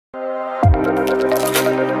If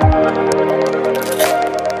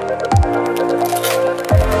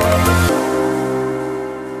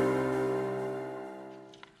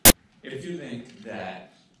you think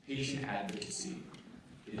that patient advocacy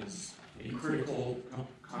is a critical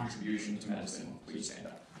contribution to medicine, please stand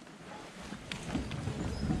up.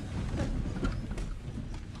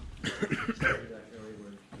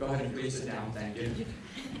 Go ahead and please sit down, thank you.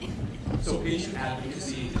 So patient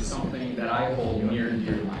advocacy is something that I hold near and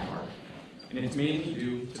dear to my heart, and it's mainly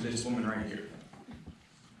due to this woman right here,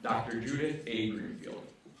 Dr. Judith A. Greenfield.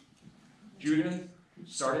 Judith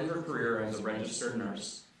started her career as a registered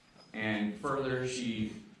nurse, and further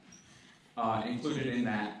she included in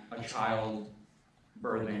that a child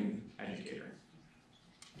birthing educator.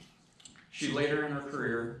 She later in her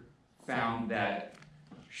career found that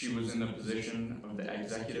she was in the position of the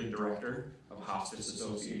executive director of Hospice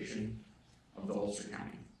Association of the Ulster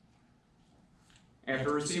County.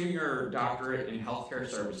 After receiving her doctorate in healthcare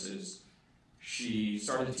services, she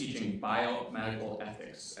started teaching biomedical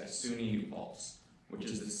ethics at SUNY New Paltz, which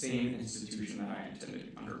is the same institution that I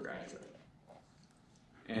attended undergraduate.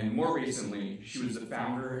 And more recently, she was the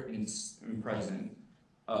founder and president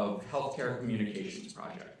of Healthcare Communications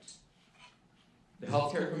Project. The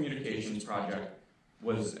Healthcare Communications Project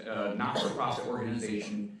was a not-for-profit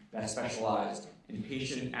organization that specialized in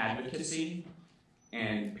patient advocacy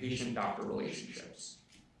and patient-doctor relationships.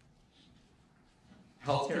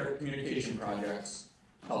 Healthcare communication projects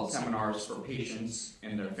held seminars for patients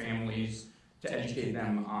and their families to educate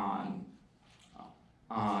them on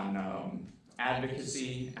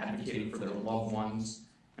advocacy, advocating for their loved ones,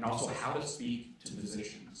 and also how to speak to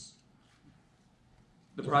physicians.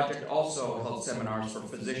 The project also held seminars for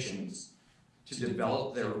physicians to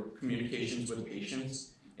develop their communications with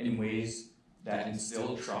patients in ways that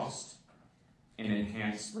instill trust and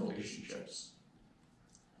enhance relationships.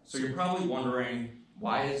 So you're probably wondering,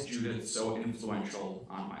 why is Judith so influential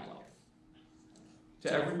on my life?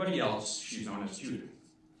 To everybody else, she's known as Judith,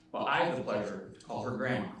 but I have the pleasure to call her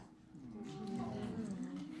Grandma.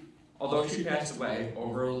 Although she passed away a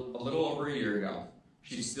little over a year ago,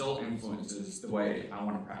 she still influences the way I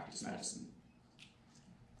want to practice medicine.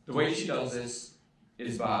 The way she does this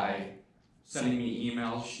is by sending me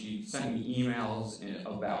emails. She sent me emails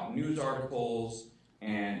about news articles,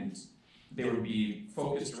 and they would be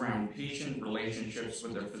focused around patient relationships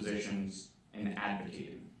with their physicians and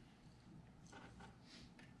advocating.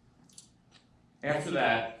 After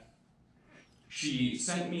that, she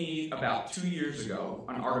sent me about 2 years ago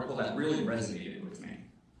an article that really resonated with me.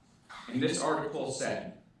 And this article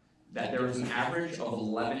said that there was an average of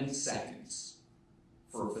 11 seconds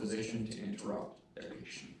for a physician to interrupt their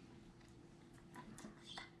patient.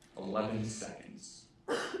 11 seconds.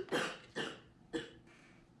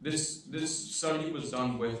 This study was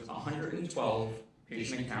done with 112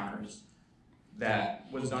 patient encounters that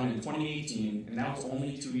was done in 2018, and that was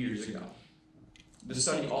only 2 years ago. The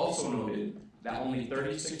study also noted that only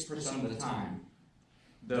 36% of the time,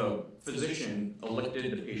 the physician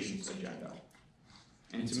elected the patient's agenda.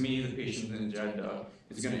 And to me, the patient's agenda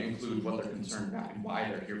is going to include what they're concerned about and why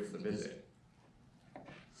they're here for the visit.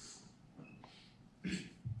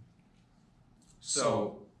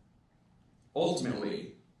 So,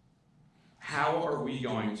 ultimately, how are we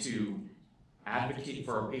going to advocate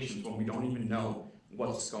for our patients when we don't even know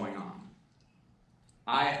what's going on?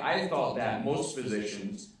 I thought that most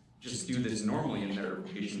physicians just do this normally in their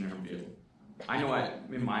patient interview. I know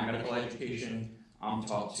in my medical education, I'm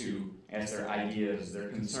taught to ask their ideas, their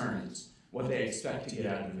concerns, what they expect to get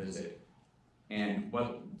out of the visit, and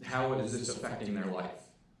how is this affecting their life.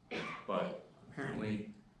 But apparently,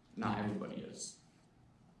 not everybody is.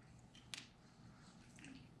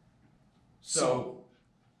 So,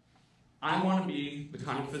 I want to be the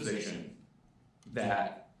kind of physician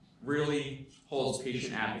that really holds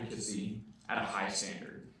patient advocacy at a high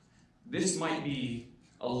standard. This might be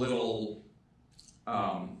a little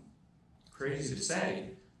crazy to say,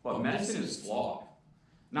 but medicine is flawed.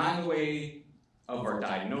 Not in the way of our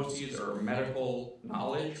diagnoses or medical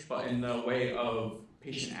knowledge, but in the way of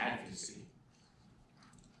patient advocacy.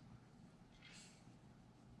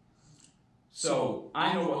 So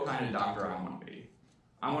I know what kind of doctor I want to be.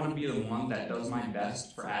 I want to be the one that does my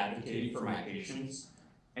best for advocating for my patients,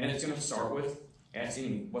 and it's going to start with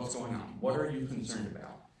asking what's going on. What are you concerned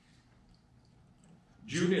about?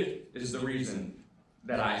 Judith is the reason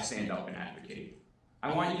that I stand up and advocate.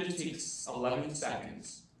 I want you to take 11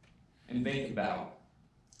 seconds and think about,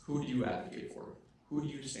 who do you advocate for? Who do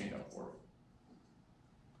you stand up for?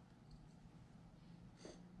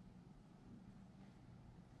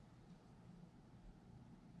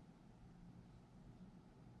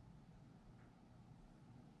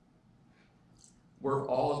 We're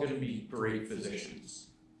all going to be great physicians.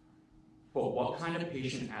 But what kind of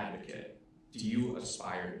patient advocate do you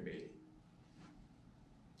aspire to be?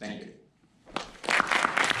 Thank you.